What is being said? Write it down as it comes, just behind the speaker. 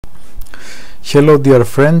Hello dear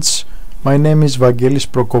friends, my name is Vangelis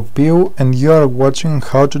Prokopiou and you are watching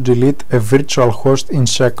how to delete a virtual host in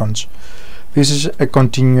seconds. This is a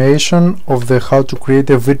continuation of the how to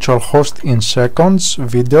create a virtual host in seconds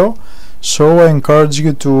video, so I encourage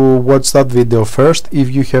you to watch that video first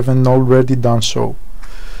if you haven't already done so.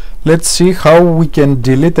 Let's see how we can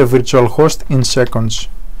delete a virtual host in seconds.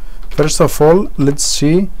 First of all, let's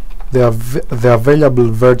see the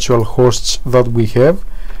available virtual hosts that we have.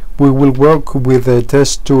 We will work with the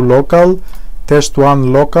test2 local,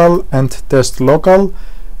 test1 local and test local.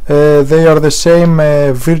 They are the same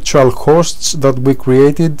virtual hosts that we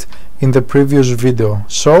created in the previous video.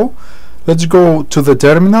 So let's go to the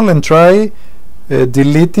terminal and try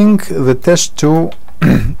deleting the test2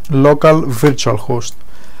 local virtual host.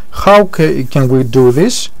 How can we do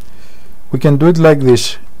this? We can do it like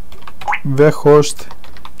this: vhost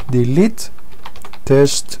delete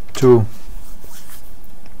test2.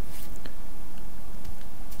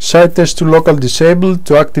 Site test2 local disabled.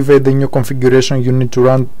 To activate the new configuration, you need to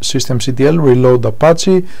run systemctl reload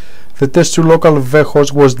Apache. The test2 local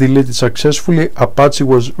vhost was deleted successfully. Apache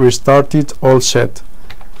was restarted, all set.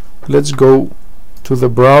 Let's go to the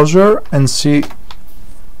browser and see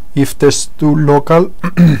if test2 local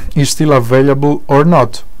is still available or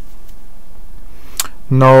not.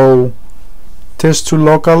 No, test2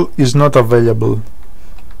 local is not available.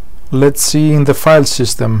 Let's see in the file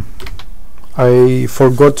system. I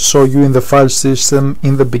forgot to show you in the file system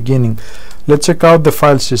in the beginning. Let's check out the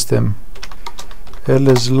file system.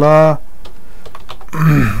 lsla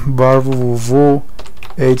varvuvu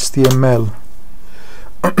html.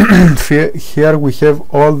 Here we have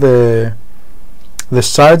all the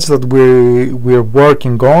sites that we're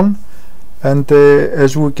working on, and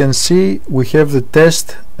as we can see, we have the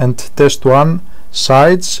test and test1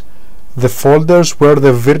 sites, the folders where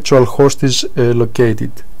the virtual host is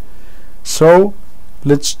located. So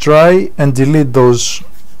let's try and delete those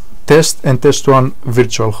test and test1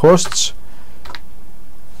 virtual hosts.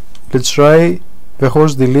 Let's try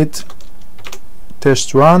vhost delete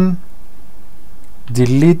test1,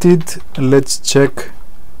 deleted. Let's check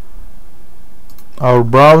our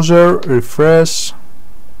browser, refresh.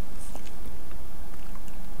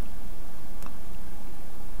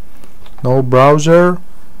 No browser.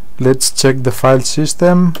 Let's check the file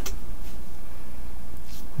system.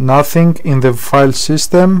 Nothing in the file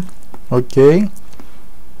system. Okay,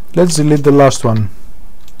 let's delete the last one.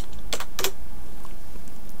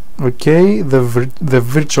 Okay, the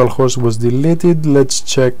virtual host was deleted. Let's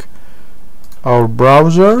check our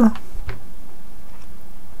browser.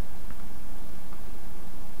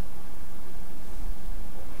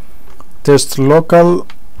 Test local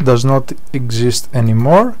does not exist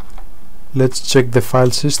anymore. Let's check the file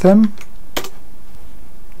system.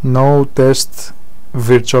 No test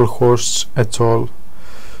virtual hosts at all.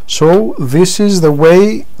 So this is the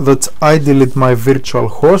way that I delete my virtual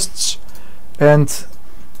hosts, and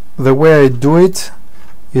the way I do it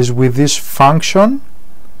is with this function,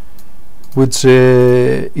 which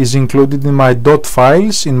is included in my dot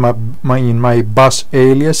files in my bus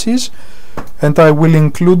aliases, and I will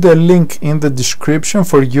include a link in the description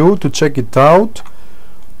for you to check it out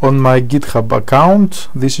on my GitHub account.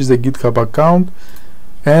 This is the GitHub account,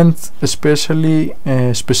 and especially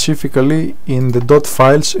specifically in the dot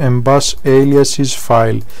files and bus aliases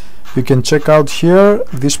file. You can check out here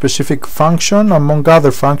this specific function among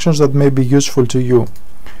other functions that may be useful to you.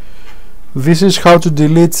 This is how to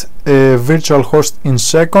delete a virtual host in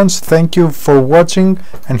seconds. Thank you for watching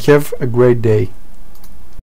and have a great day.